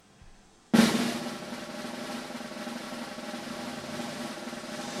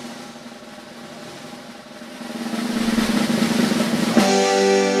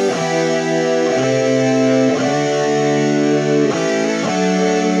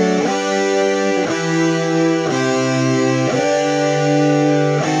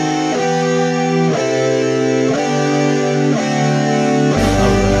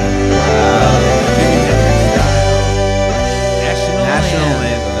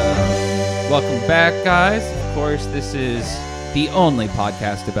Welcome back, guys. Of course, this is the only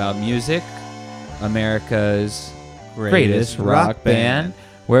podcast about music, America's greatest rock band,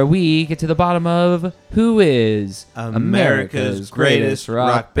 where we get to the bottom of who is America's greatest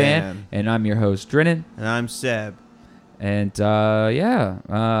rock band. And I'm your host, Drennan. And I'm Seb. And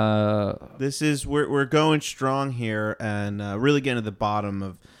This is we're going strong here and really getting to the bottom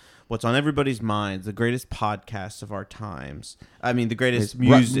of what's on everybody's minds, the greatest podcasts of our times. I mean, the greatest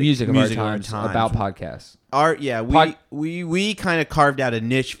music of our times about podcasts. We kind of carved out a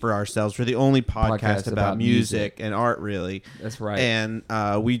niche for ourselves. We're the only podcast about music and art, really. That's right. And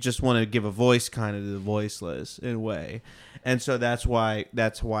we just want to give a voice kind of to the voiceless in a way. And so that's why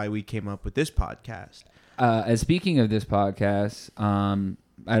we came up with this podcast. And speaking of this podcast,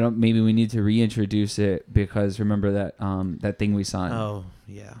 maybe we need to reintroduce it because remember that that thing we signed. Oh,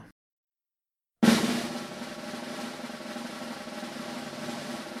 yeah.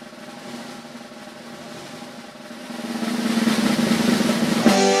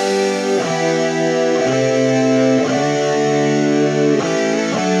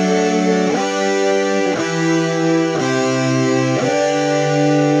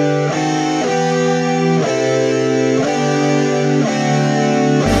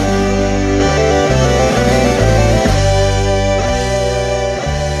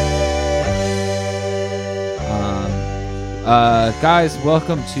 Guys,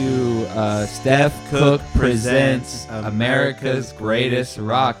 welcome to Steph Cook Presents America's Greatest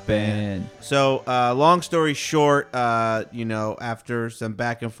Rock Band. So, long story short, after some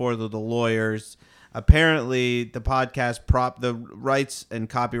back and forth with the lawyers, apparently the the rights and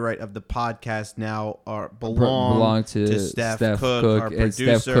copyright of the podcast now belong to Steph Cook, our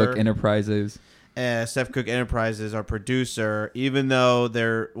producer. And Steph Cook Enterprises. Steph Cook Enterprises, our producer, even though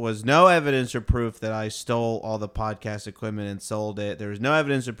there was no evidence or proof that I stole all the podcast equipment and sold it. There was no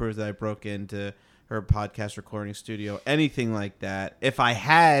evidence or proof that I broke into her podcast recording studio, anything like that. If I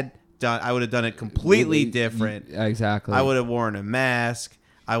had done, I would have done it completely different. Exactly. I would have worn a mask.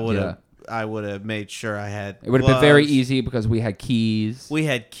 I would have made sure I had It would have been very easy because we had keys. We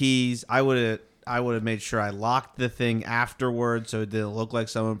had keys. I would have made sure I locked the thing afterwards so it didn't look like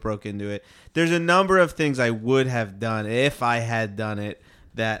someone broke into it. There's a number of things I would have done if I had done it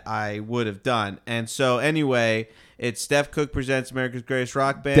that I would have done. And so anyway, it's Steph Cook Presents America's Greatest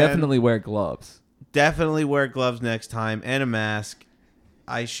Rock Band. Definitely wear gloves. Definitely wear gloves next time and a mask.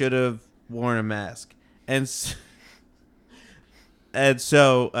 I should have worn a mask. And so,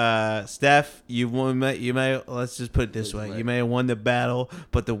 Steph, you may let's just put it this way. You may have won the battle,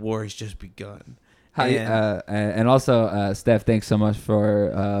 but the war has just begun. Hi, and also, Steph, thanks so much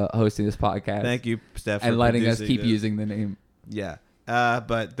for hosting this podcast. Thank you, Steph, and letting us keep using the name. Yeah,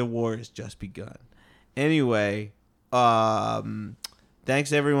 but the war has just begun. Anyway,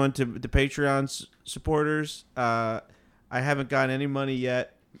 thanks everyone to the Patreon supporters. I haven't gotten any money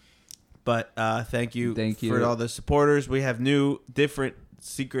yet, but thank you for all the supporters. We have new, different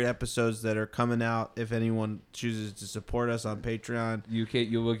secret episodes that are coming out if anyone chooses to support us on Patreon.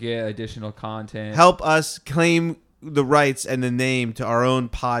 You will get additional content. Help us claim the rights and the name to our own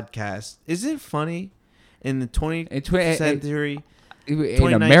podcast. Isn't it funny in the 20th century,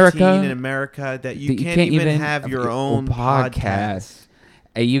 in America, that you can't even have your own podcast?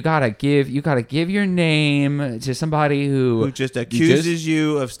 And you gotta give your name to somebody who just accuses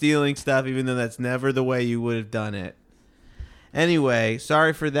you of stealing stuff, even though that's never the way you would have done it. Anyway,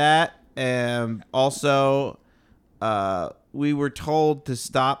 sorry for that. Also, we were told to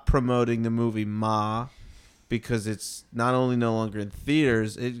stop promoting the movie Ma because it's not only no longer in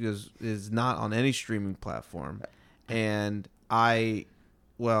theaters, it is not on any streaming platform. And I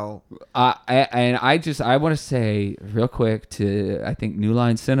want to say real quick to I think New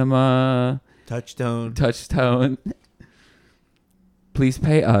Line Cinema, Touchstone. Please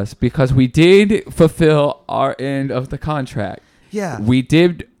pay us because we did fulfill our end of the contract. Yeah. We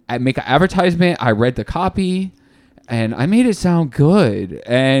did make an advertisement. I read the copy and I made it sound good.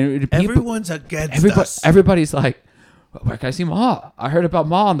 And everyone's against us. Everybody's like, where can I see Ma? I heard about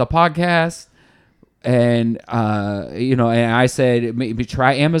Ma on the podcast. And, and I said, maybe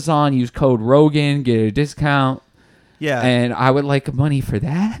try Amazon, use code Rogan, get a discount. Yeah. And I would like money for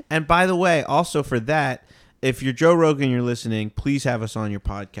that. And by the way, also for that, if you're Joe Rogan and you're listening, please have us on your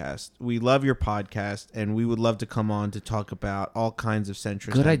podcast. We love your podcast, and we would love to come on to talk about all kinds of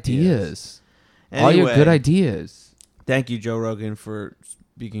centrist good ideas. Anyway, all your good ideas. Thank you, Joe Rogan, for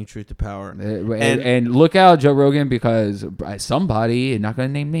speaking truth to power. And look out, Joe Rogan, because somebody, not going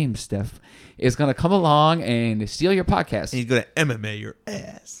to name names, Steph, is going to come along and steal your podcast. And he's going to MMA your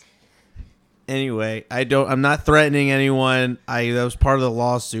ass. Anyway, I'm not threatening anyone. That was part of the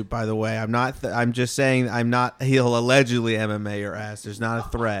lawsuit, by the way. I'm just saying he'll allegedly MMA your ass. There's not a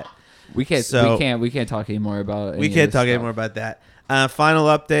threat. We can't talk anymore about We can't talk anymore about that. Final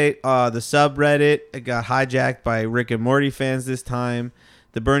update, the subreddit got hijacked by Rick and Morty fans this time.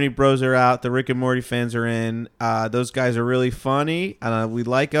 The Bernie Bros are out. The Rick and Morty fans are in. Those guys are really funny. We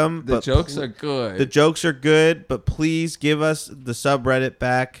like them. The jokes are good. The jokes are good, but please give us the subreddit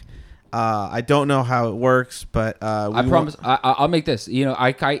back. I don't know how it works, but I promise. I'll make this.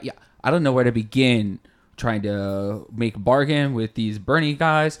 I don't know where to begin trying to make a bargain with these Bernie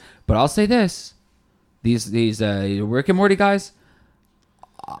guys, but I'll say this: these Rick and Morty guys,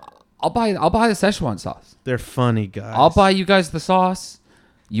 I'll buy the Szechuan sauce. They're funny guys. I'll buy you guys the sauce.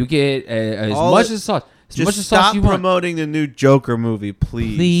 You get as much as sauce. Just stop promoting the new Joker movie,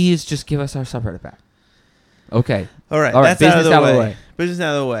 please. Please just give us our subreddit back. Okay. All right. That's business out of the way. Business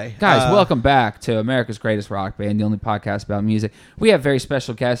out of the way. Guys, welcome back to America's Greatest Rock Band, the only podcast about music. We have very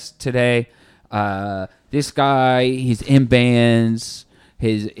special guests today. This guy, he's in bands.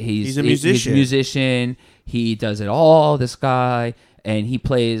 He's a musician. He's a musician. He does it all, this guy. And he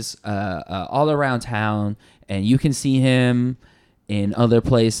plays all around town. And you can see him in other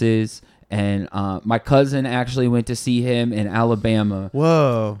places. And my cousin actually went to see him in Alabama.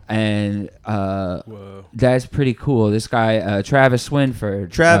 Whoa. And that's pretty cool. This guy, Travis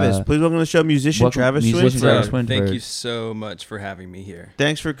Swinford. Travis, please welcome to the show, musician Travis Swinford. Thank you so much for having me here.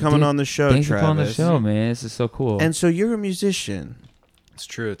 Thanks for coming on the show, Thanks Travis. for coming on the show, man. This is so cool. And so you're a musician. It's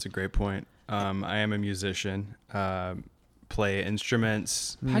true. It's a great point. I am a musician. Play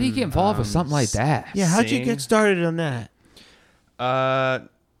instruments. How do you get involved with something like that? Yeah, how'd you get started on that?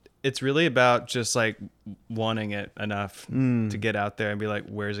 It's really about just like wanting it enough to get out there and be like,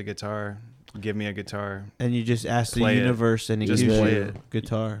 where's a guitar? Give me a guitar. And you just ask the universe and it gives you a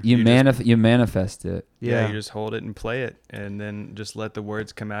guitar. You manifest it. Yeah, you just hold it and play it and then just let the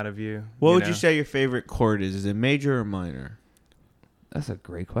words come out of you. What would you say your favorite chord is? Is it major or minor? That's a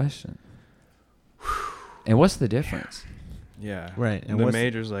great question. And what's the difference? Yeah. Right. And the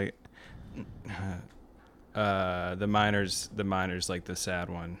major's like the minor's like the sad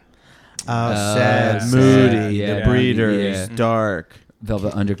one. Sad, moody, The Breeders, dark,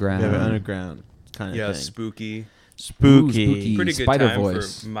 Velvet Underground kind of thing. Spooky. Spooky. Pretty good Spider time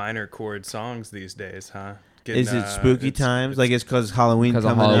voice. for minor chord songs these days, huh? Is it spooky times? Like it's because Halloween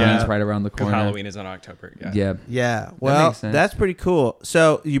coming Halloween's up? right around the corner. Halloween is on October. Yeah. Well, that's pretty cool.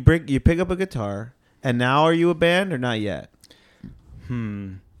 So you pick up a guitar, and now are you a band or not yet?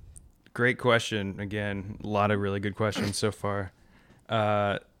 Great question. Again, a lot of really good questions so far.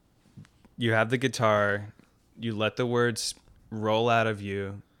 You have the guitar, you let the words roll out of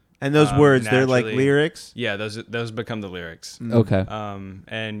you. And those words, they're like lyrics? Yeah, those become the lyrics. Okay.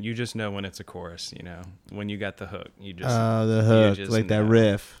 And you just know when it's a chorus, when you got the hook. You just the hook, like that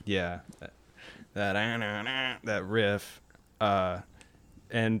riff. Yeah. That riff.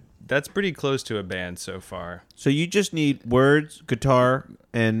 And that's pretty close to a band so far. So you just need words, guitar,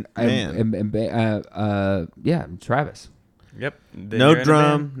 and band. Yeah, Travis. Yep. No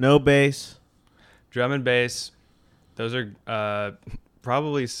drum, no bass. Drum and bass. Those are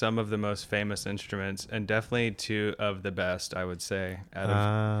probably some of the most famous instruments, and definitely two of the best, I would say.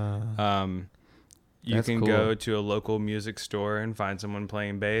 You can go to a local music store and find someone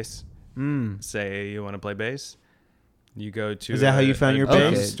playing bass. Say you want to play bass. You go to Is that how you found your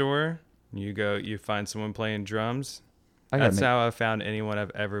bass store? You find someone playing drums. That's how I found anyone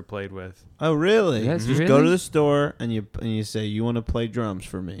I've ever played with. Oh, really? Yes, you just go to the store and you say you want to play drums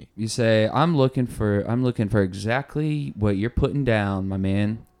for me. You say I'm looking for exactly what you're putting down, my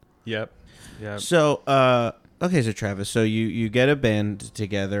man. Yep. So okay, so Travis, so you get a band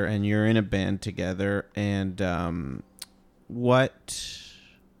together and you're in a band together, and what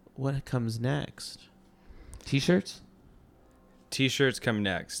comes next? T-shirts come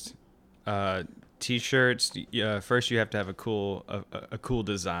next. T-shirts. First, you have to have a cool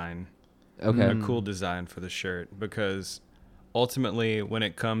design. Okay. A cool design for the shirt, because ultimately, when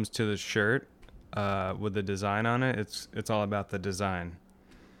it comes to the shirt, with the design on it, it's all about the design.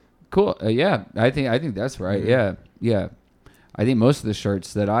 Cool. Yeah, I think that's right. Mm-hmm. Yeah. I think most of the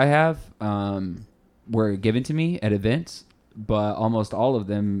shirts that I have were given to me at events, but almost all of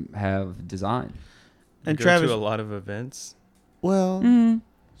them have design. And you go to a lot of events. Well,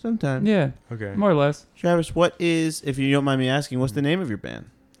 sometimes. Yeah. Okay. More or less. Travis, what is, if you don't mind me asking, what's the name of your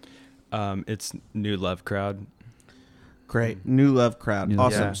band? It's New Love Crowd. Great. New Love Crowd.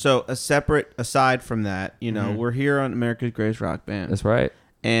 Awesome. Yeah. So aside from that, we're here on America's Greatest Rock Band. That's right.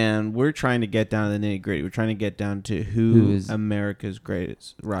 And we're trying to get down to the nitty gritty. We're trying to get down to who is America's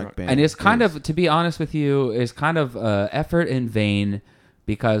greatest rock band. And it's kind of, to be honest with you, is kind of effort in vain,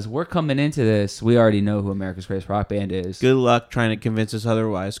 because we're coming into this. We already know who America's greatest rock band is. Good luck trying to convince us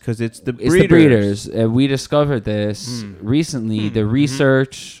otherwise, because it's the Breeders. It's the Breeders. We discovered this recently. The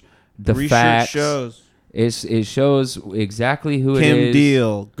research, the facts shows. It shows exactly who Kim it is.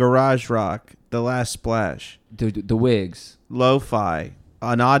 Deal, Garage Rock, The Last Splash, The Wigs, Lo-Fi,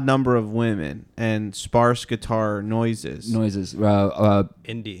 an odd number of women, and sparse guitar noises.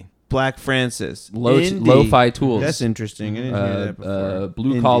 Indie. Black Francis. Lo-Fi Tools. That's interesting. I didn't hear that before.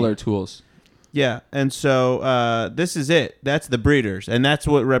 Blue Collar Tools. Yeah, and so this is it. That's the Breeders, and that's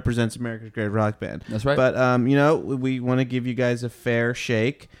what represents America's greatest rock band. That's right. But we want to give you guys a fair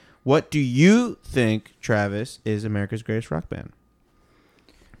shake. What do you think, Travis, is America's greatest rock band?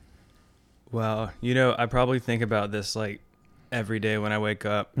 Well, I probably think about this like every day when I wake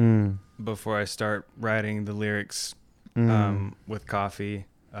up before I start writing the lyrics with coffee.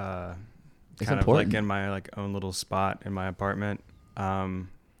 Kind of like in my like own little spot in my apartment. And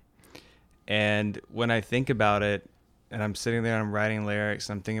when I think about it, and I'm sitting there and I'm writing lyrics,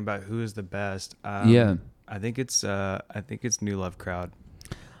 I'm thinking about who is the best. I think it's New Love Crowd.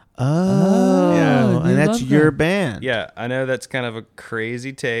 Oh, yeah, and that's your band. Yeah, I know that's kind of a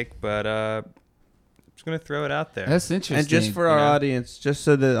crazy take, but I'm just gonna throw it out there. That's interesting. And just for our audience, just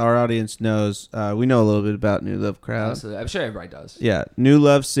so that our audience knows, we know a little bit about New Love Crowd. Absolutely. I'm sure everybody does. Yeah, New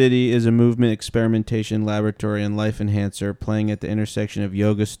Love City is a movement, experimentation, laboratory, and life enhancer playing at the intersection of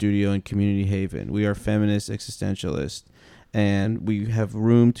yoga studio and community haven. We are feminist existentialists, and we have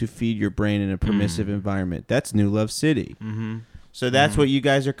room to feed your brain in a permissive environment. That's New Love City. Mm-hmm. So that's what you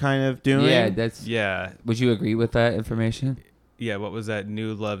guys are kind of doing? Yeah. Would you agree with that information? Yeah, what was that?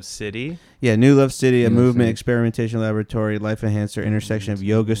 New Love City? Yeah, New Love City, a movement, experimentation laboratory, life enhancer, intersection of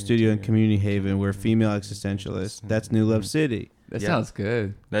yoga studio and community haven. We're female existentialists. That's New Love City. That sounds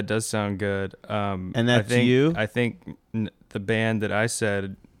good. That does sound good. And that's you? I think the band that I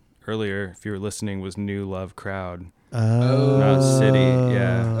said earlier, if you were listening, was New Love Crowd. Oh. Not City.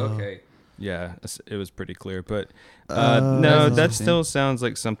 Yeah. Okay. Yeah, it was pretty clear. But no, that still sounds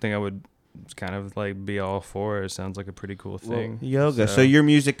like something I would kind of like be all for. It sounds like a pretty cool thing. Well, yoga. So your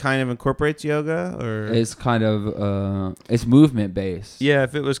music kind of incorporates yoga, or it's kind of it's movement based. Yeah,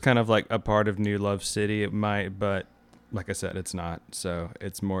 if it was kind of like a part of New Love City, it might. But like I said, it's not. So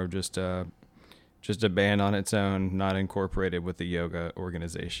it's more of just a band on its own, not incorporated with the yoga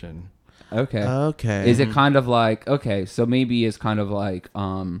organization. Okay. Is it kind of like so maybe it's kind of like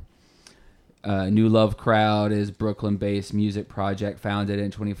New Love Crowd is Brooklyn-based music project founded in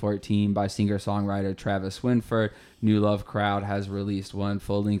 2014 by singer-songwriter Travis Swinford. New Love Crowd has released one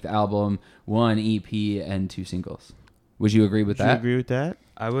full-length album, one EP, and 2 singles. Would you agree with that? Would you agree with that?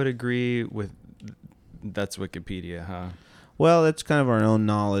 I would agree with. That's Wikipedia, huh? Well, it's kind of our own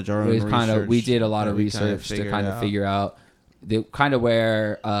knowledge, our own research. We did a lot of research to kind of figure out the kind of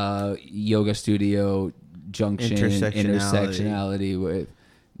where yoga studio junction intersectionality with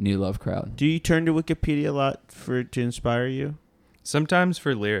New Love Crowd. Do you turn to Wikipedia a lot to inspire you? Sometimes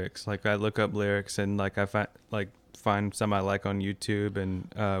for lyrics, like I look up lyrics and like I find some I like on YouTube and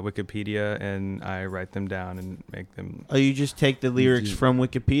Wikipedia, and I write them down and make them. Oh, you just take the lyrics from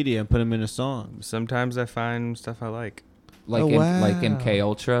Wikipedia and put them in a song. Sometimes I find stuff I like, like MK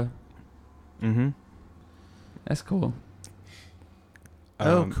Ultra. Mm-hmm. That's cool.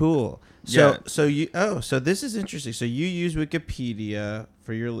 Cool. So this is interesting. So you use Wikipedia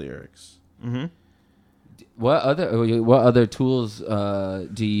for your lyrics. Mm-hmm. What other tools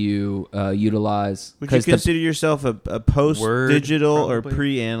do you utilize? Would you consider yourself a post-digital or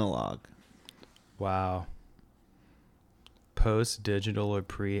pre-analog? Wow. Post-digital or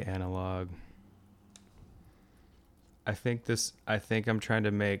pre-analog? I think I'm trying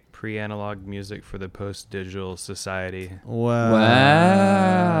to make pre-analog music for the post-digital society.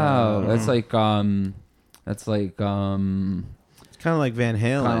 Wow. That's like it's kind of like Van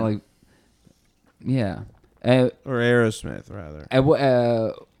Halen. Kind of like, yeah. Or Aerosmith, rather.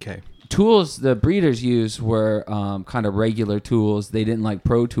 Okay. Tools the Breeders used were kind of regular tools. They didn't like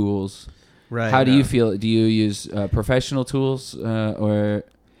Pro Tools. Right. How do you feel? Do you use professional tools or?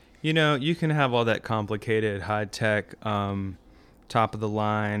 You can have all that complicated, high-tech,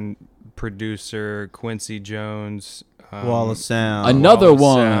 top-of-the-line producer, Quincy Jones. Wall of Sound. Another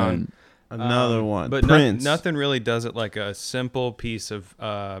one. But Prince. Nothing really does it like a simple piece of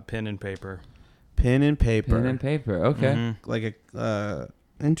pen and paper. Pen and paper. Okay. Mm-hmm. Like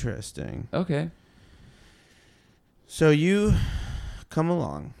interesting. Okay. So you come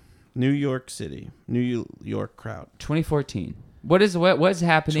along. New York City. New York Crowd. 2014. What's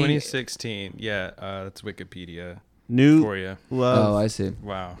happening? 2016. Yeah, that's Wikipedia New for you. Love. Oh, I see.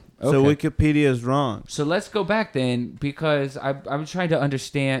 Wow. So Wikipedia is wrong. So let's go back then, because I'm trying to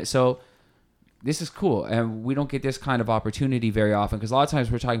understand. So this is cool, and we don't get this kind of opportunity very often, because a lot of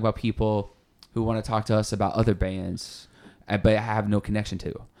times we're talking about people who want to talk to us about other bands, but have no connection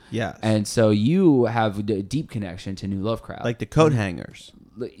to. Yeah. And so you have a deep connection to New Love Crowd. Like the Coat Hangers.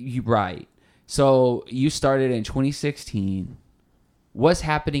 Right. So you started in 2016. What's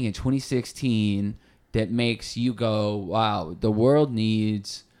happening in 2016 that makes you go, wow, the world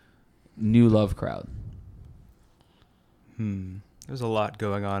needs New Love Crowd? There's a lot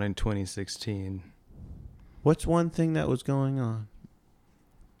going on in 2016. What's one thing that was going on?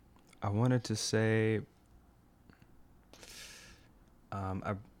 I wanted to say,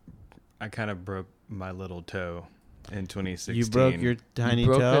 I kind of broke my little toe in 2016. You broke your tiny you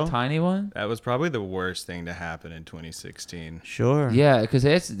broke toe? the tiny one? That was probably the worst thing to happen in 2016. Sure. Yeah, because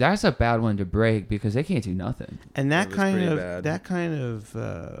that's a bad one to break, because they can't do nothing. And that It was kind pretty of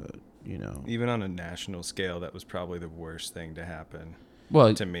bad. you know. Even on a national scale, that was probably the worst thing to happen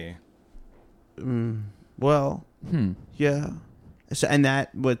Well, to me. Well, hmm. yeah. So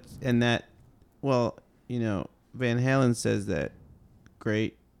well, you know, Van Halen says that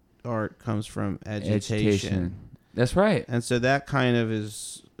great art comes from agitation. That's right. And so that kind of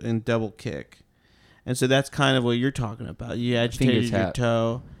is in double kick. And so that's kind of what you're talking about. You agitated your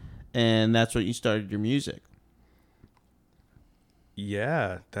toe, and that's what you started your music.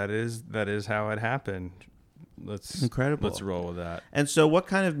 Yeah, that is how it happened. Incredible. Let's roll with that. And so what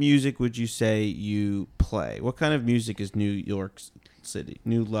kind of music would you say you play? What kind of music is New York City?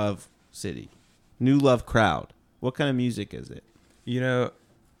 New Love City? New Love Crowd? What kind of music is it? You know,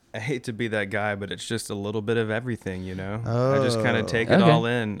 I hate to be that guy, but it's just a little bit of everything, you know? I just kind of take it all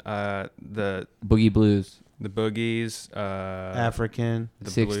in. The Boogie Blues. The boogies. African.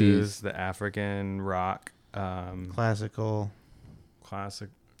 The 60s. blues. The African rock. Classical.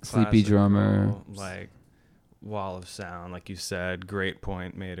 Sleepy Drummer. Like Wall of Sound, like you said. Great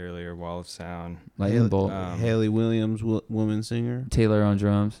point made earlier, Wall of Sound. Lightning Bolt. Haley Williams, woman singer. Taylor on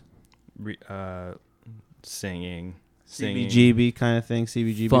drums. Singing. CBGB kind of thing,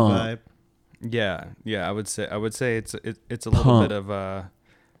 CBGB Funk. vibe. Yeah, I would say it's a little bit of a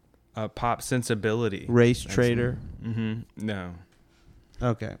pop sensibility. Race Trader. No.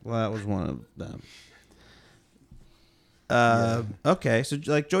 Okay, well that was one of them. Okay, so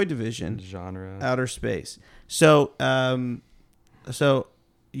like Joy Division, Genre, Outer Space. So so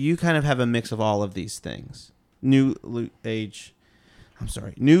you kind of have a mix of all of these things. New Age. I'm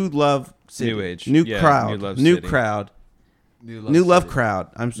sorry. New Love City. New Age. New Yeah, Crowd. New Love New City. Crowd. New Love Crowd.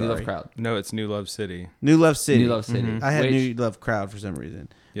 I'm sorry. New Love Crowd. No, it's New Love City. New Love City. New Love City. I had Which- New Love Crowd for some reason.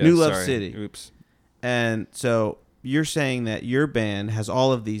 Yeah, New Love sorry. City. Oops. And so you're saying that your band has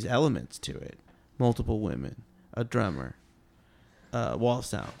all of these elements to it. Multiple women, a drummer, wall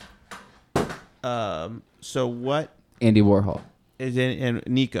sound. So what Andy Warhol. is it? And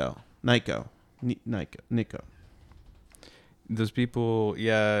Nico. Those people,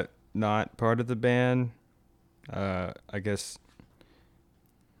 not part of the band. I guess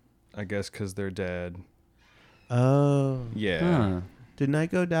because they're dead. Oh. Yeah. Huh. Did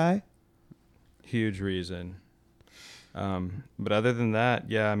Nico die? Huge reason. But other than that,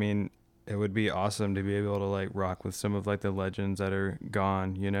 I mean, it would be awesome to be able to like rock with some of like the legends that are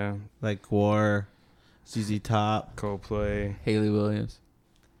gone, you know? Like War, ZZ Top, Coldplay, Haley Williams.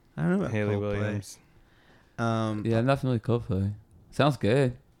 I don't know about Haley Coldplay. Williams. Yeah, nothing really Coldplay. Sounds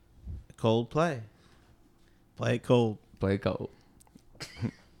good. Coldplay. Play it cold. Play it cold.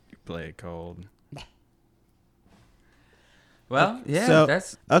 Play it cold. Well, yeah, so-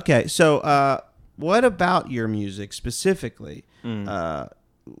 that's Okay, so what about your music specifically?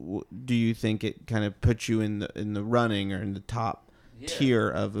 Do you think it kind of puts you in the running or in the top tier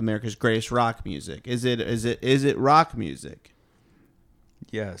of America's greatest rock music? Is it rock music?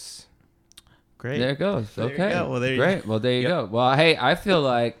 Yes. Great. there it goes. There you Okay. go. Well, there you Great. Well, there you go. Well, hey, I feel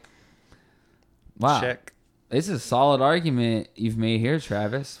like wow. Check. This is a solid argument you've made here,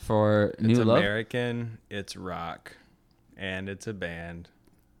 Travis, for New It's Love. American, it's rock, and it's a band.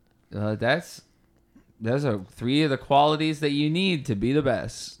 Those are three of the qualities that you need to be the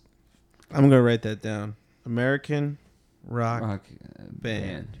best. I'm gonna write that down. American rock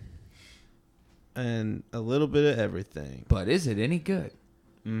Band. and a little bit of everything. But is it any good?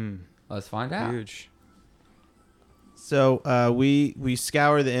 Let's find out. Huge. So we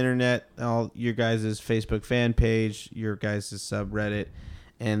scour the internet, all your guys' Facebook fan page, your guys' subreddit,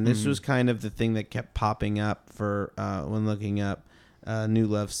 and this was kind of the thing that kept popping up for when looking up New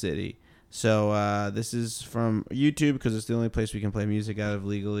Love City. So this is from YouTube because it's the only place we can play music out of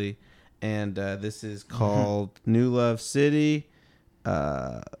legally. And this is called New Love City,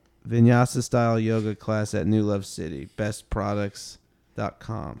 Vinyasa style yoga class at New Love City,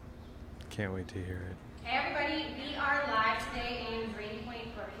 bestproducts.com. Can't wait to hear it. Hey everybody, we are live today in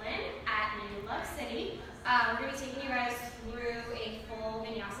Greenpoint, Brooklyn at New Love City. We're going to be taking you guys through a full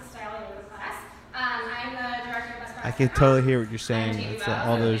Vinyasa style yoga class. I'm the director of Best Products. I can totally hear what you're saying. It's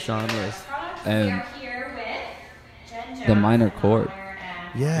all those genres. And we are here with Jen Jones, the minor chord.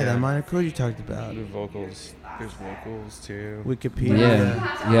 Yeah, that minor chord you talked about. The vocals. There's vocals too. Wikipedia.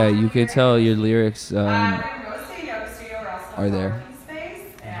 Yeah, you could tell your lyrics are there.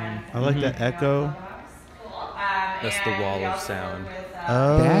 I like that echo. That's the wall of sound.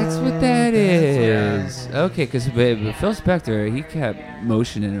 Oh, That's what that is. Okay, because Phil Spector, he kept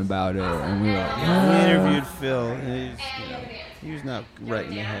motioning about it, and we were like, we interviewed Phil, and he was not right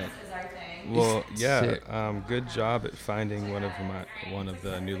in the head. Well, yeah. Good job at finding one of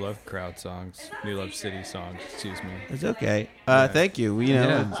the New Love Crowd songs, New Love City songs. Excuse me. It's okay. Thank you.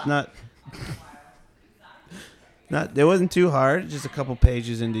 It's not. It wasn't too hard. Just a couple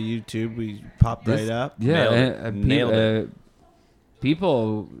pages into YouTube, we popped right up. Yeah, Nailed it.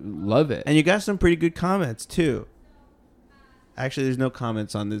 People love it, And you got some pretty good comments too. Actually, there's no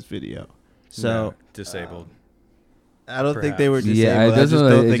comments on this video, so No, disabled. I don't think they were disabled. Yeah, it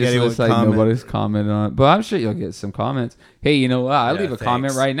doesn't. It just looks like nobody's commented on it. But I'm sure you'll get some comments. Hey, you know what? I'll leave a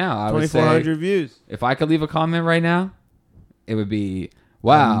comment right now. I would say 2,400 views. if I could leave a comment right now, it would be,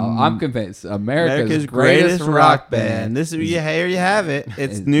 "Wow, I'm convinced America's greatest rock band." This is here you have it.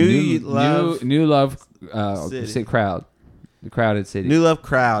 It's New Love City. Crowd, the Crowded City. New Love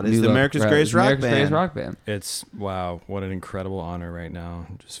Crowd. It's New the Love America's Crowd. greatest rock America's band. greatest rock band. It's wow, what an incredible honor right now.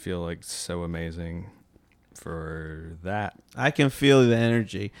 Just feel like so amazing for that. I can feel the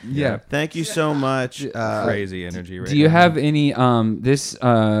energy. Yeah. Thank you so much. Crazy energy right now. Do you have any this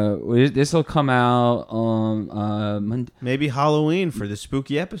will come out on Monday? Maybe Halloween for the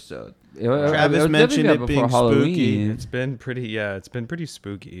spooky episode. Travis Travis mentioned it being spooky. It's been pretty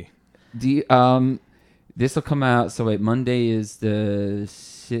spooky. Do you, this will come out. So wait, Monday is the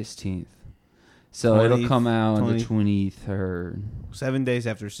 16th. So it'll come out on the 23rd. 7 days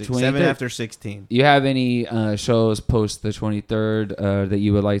after 6. 23rd. 7 after 16. You have any shows post the 23rd that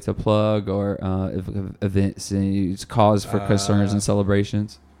you would like to plug, or events and cause for concerns and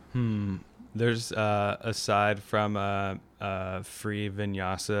celebrations? There's aside from a free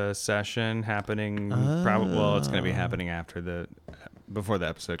vinyasa session happening. Well, it's going to be happening before the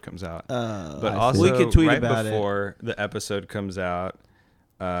episode comes out. But also, we could tweet right about before the episode comes out,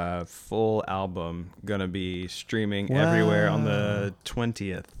 full album gonna be streaming everywhere on the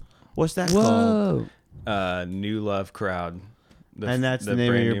 20th. What's that called? New Love Crowd. And that's the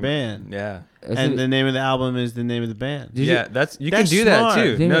name of your band. Yeah. And the name of the album is the name of the band. Yeah, you that's can do smart.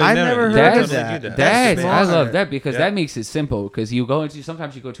 that too. I've never heard of that. I smart. love that because that makes it simple. Because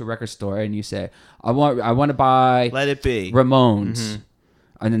sometimes you go to a record store and you say, I want to buy Let It Be Ramones. Mm-hmm.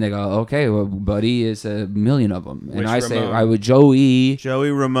 And then they go, okay, well, Buddy is a million of them. And Which I say, Ramone? I would Joey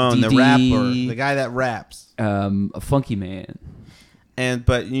Ramone, the DD, rapper, the guy that raps. a Funky Man.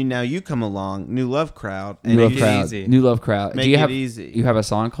 But now you come along, New Love Crowd. And New Love you Crowd. easy. New Love Crowd. Make Do you it have, easy. You have a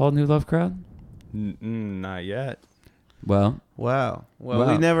song called New Love Crowd? Not yet. Well, Wow.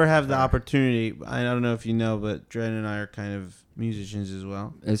 Well, we never have the opportunity. I don't know if you know, but Dren and I are kind of musicians as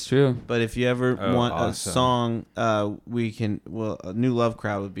well. it's true. But if you ever want a awesome. song, we can. Well, a New Love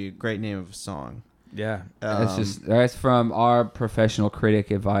Crowd would be a great name of a song. Yeah. That's from our professional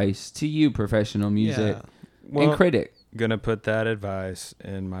critic advice to you, professional music and critic. Gonna put that advice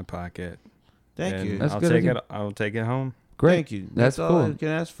in my pocket. Thank you. That's I'll good take of it. I'll take it home. Great. Thank you. That's all cool. I can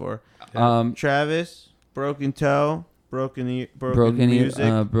ask for. Travis, Broken Toe, Broken Music.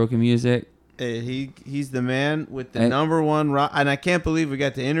 Broken Music. He's the man with the number one rock, and I can't believe we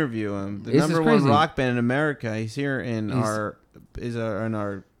got to interview him. The number one rock band in America. He's here in our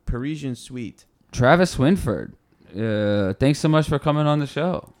Parisian suite. Travis Winford. Thanks so much for coming on the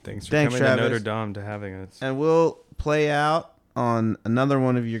show. Thanks for Thanks, coming Travis. to Notre Dame to having us. And we'll play out on another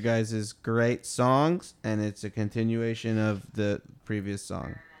one of your guys' great songs, and it's a continuation of the previous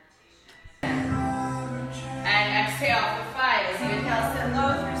song. And exhale for 5. As you inhale, sit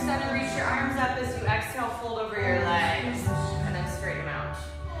low through center. Reach your arms up. As you exhale, fold over your legs. And then straighten them out.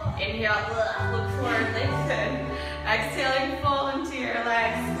 Inhale, look forward, lengthen. Exhaling, fold into your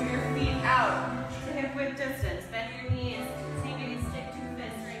legs.